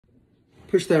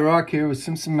push that rock here with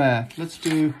some math. Let's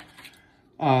do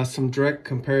some direct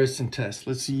comparison tests.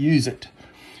 Let's use it.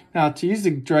 Now, to use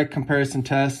the direct comparison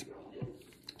test,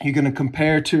 you're going to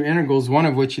compare two integrals, one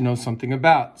of which you know something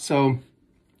about. So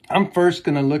I'm first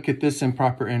going to look at this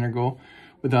improper integral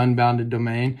with the unbounded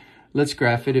domain. Let's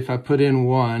graph it. If I put in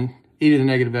 1, e to the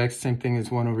negative x, same thing as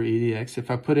 1 over e dx.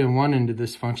 If I put in 1 into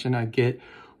this function, I get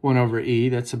 1 over e.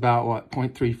 That's about, what,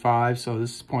 0.35. So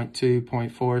this is 0.2,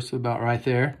 0.4, so about right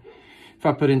there. If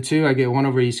I put in 2, I get 1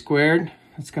 over e squared.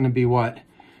 That's going to be what?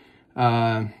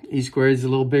 E squared is a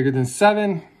little bigger than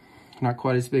 7. Not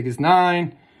quite as big as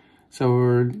 9. So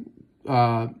we're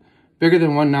bigger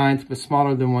than 1/9, but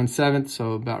smaller than 1/7.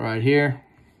 So about right here.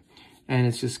 And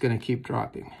it's just going to keep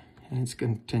dropping. And it's a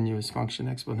continuous function.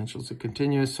 Exponentials are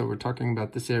continuous. So we're talking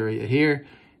about this area here.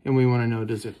 And we want to know,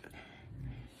 does it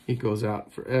goes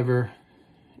out forever,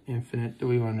 infinite. Do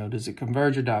we want to know, does it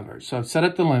converge or diverge? So I've set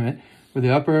up the limit where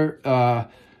the upper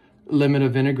limit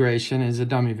of integration is a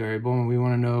dummy variable. And we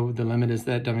want to know the limit as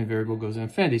that dummy variable goes to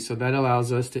infinity. So that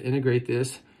allows us to integrate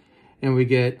this. And we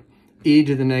get e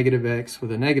to the negative x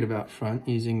with a negative out front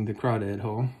using the crawdad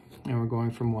hole. And we're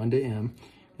going from 1 to m.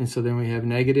 And so then we have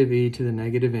negative e to the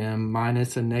negative m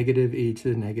minus a negative e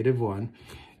to the negative 1.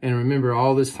 And remember,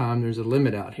 all this time there's a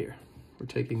limit out here. We're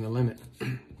taking the limit.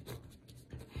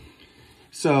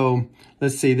 So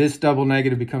let's see, this double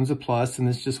negative becomes a plus, and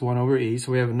this is just 1 over e.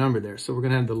 So we have a number there. So we're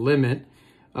going to have the limit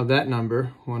of that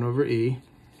number, 1 over e,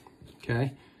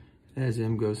 okay, as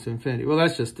m goes to infinity. Well,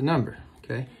 that's just a number,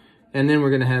 okay? And then we're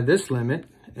going to have this limit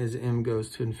as m goes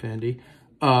to infinity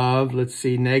of, let's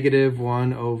see, negative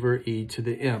 1 over e to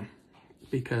the m,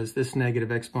 because this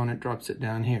negative exponent drops it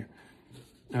down here,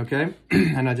 okay?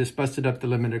 And I just busted up the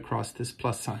limit across this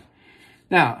plus sign.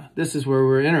 Now, this is where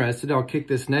we're interested. I'll kick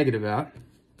this negative out.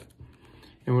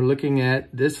 And we're looking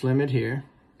at this limit here,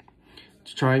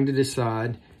 trying to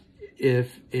decide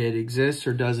if it exists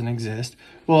or doesn't exist.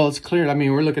 Well, it's clear. I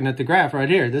mean, we're looking at the graph right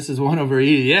here. This is 1 over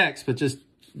e dx, but just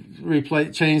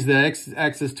change the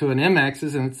x-axis to an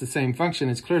m-axis, and it's the same function.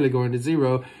 It's clearly going to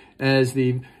 0 as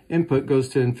the input goes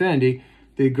to infinity.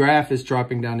 The graph is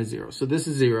dropping down to 0. So this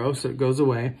is 0, so it goes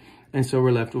away. And so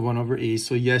we're left with 1 over e.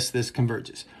 So yes, this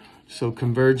converges. So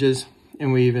converges,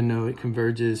 and we even know it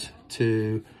converges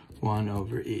to 1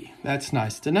 over e. That's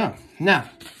nice to know. Now,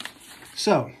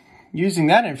 so using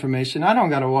that information, I don't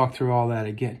got to walk through all that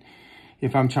again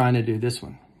if I'm trying to do this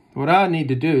one. What I need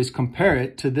to do is compare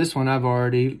it to this one. I've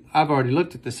already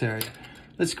looked at this area.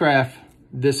 Let's graph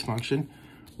this function,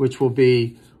 which will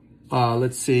be,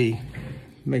 let's see,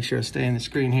 make sure I stay in the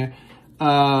screen here.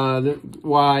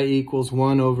 Y equals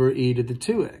 1 over e to the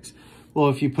 2x. Well,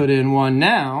 if you put in 1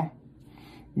 now,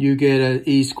 you get an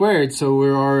e squared, so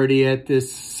we're already at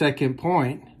this second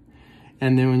point.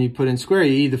 And then when you put in square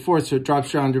e to the fourth, so it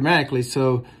drops down dramatically.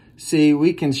 So see,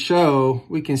 we can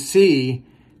see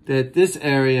that this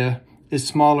area is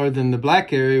smaller than the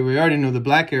black area. We already know the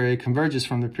black area converges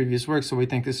from the previous work, so we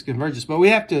think this converges. But we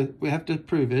have to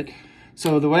prove it.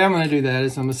 So the way I'm going to do that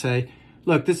is I'm going to say,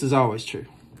 look, this is always true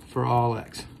for all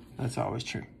x. That's always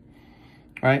true,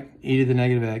 right? E to the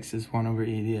negative x is 1 over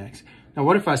e dx. Now,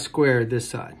 what if I square this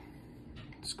side?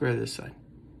 Square this side.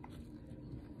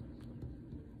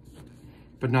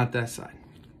 But not that side.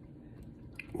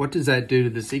 What does that do to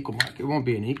this equal mark? It won't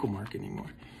be an equal mark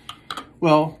anymore.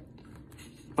 Well,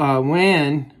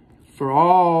 when for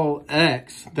all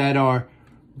x that are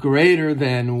greater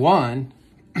than 1,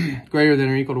 greater than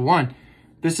or equal to 1,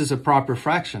 this is a proper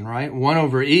fraction, right? 1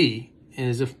 over e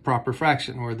is a proper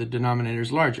fraction where the denominator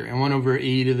is larger. And 1 over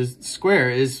e to the square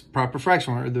is proper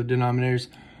fraction where the denominator is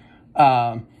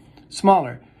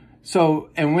smaller. So,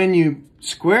 and when you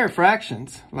square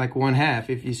fractions, like 1/2,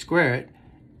 if you square it,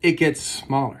 it gets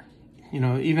smaller. You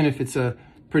know, even if it's a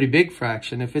pretty big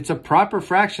fraction, if it's a proper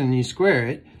fraction and you square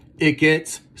it, it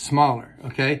gets smaller,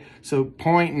 okay? So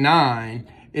 0.9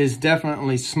 is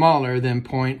definitely smaller than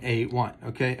 0.81,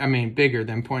 okay? I mean, bigger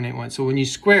than 0.81. So when you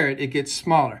square it, it gets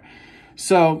smaller.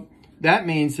 So that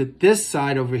means that this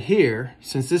side over here,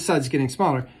 since this side's getting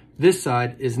smaller, this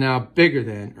side is now bigger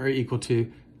than or equal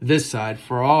to this side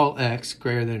for all x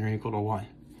greater than or equal to 1.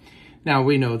 Now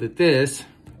we know that this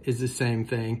is the same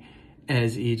thing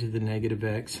as e to the negative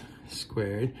x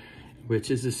squared,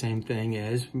 which is the same thing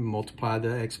as multiply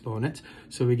the exponents.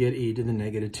 So we get e to the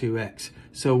negative 2x.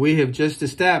 So we have just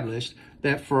established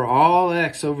that for all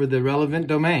x over the relevant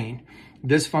domain,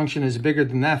 this function is bigger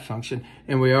than that function.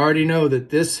 And we already know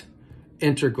that this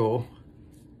integral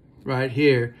right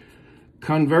here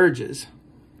converges.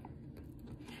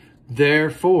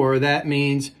 Therefore, that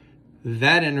means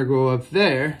that integral up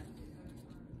there,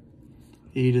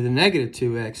 e to the negative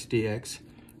 2x dx,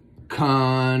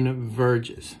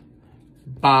 converges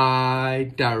by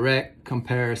direct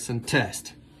comparison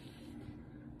test.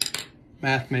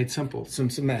 Math made simple. Some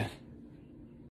math.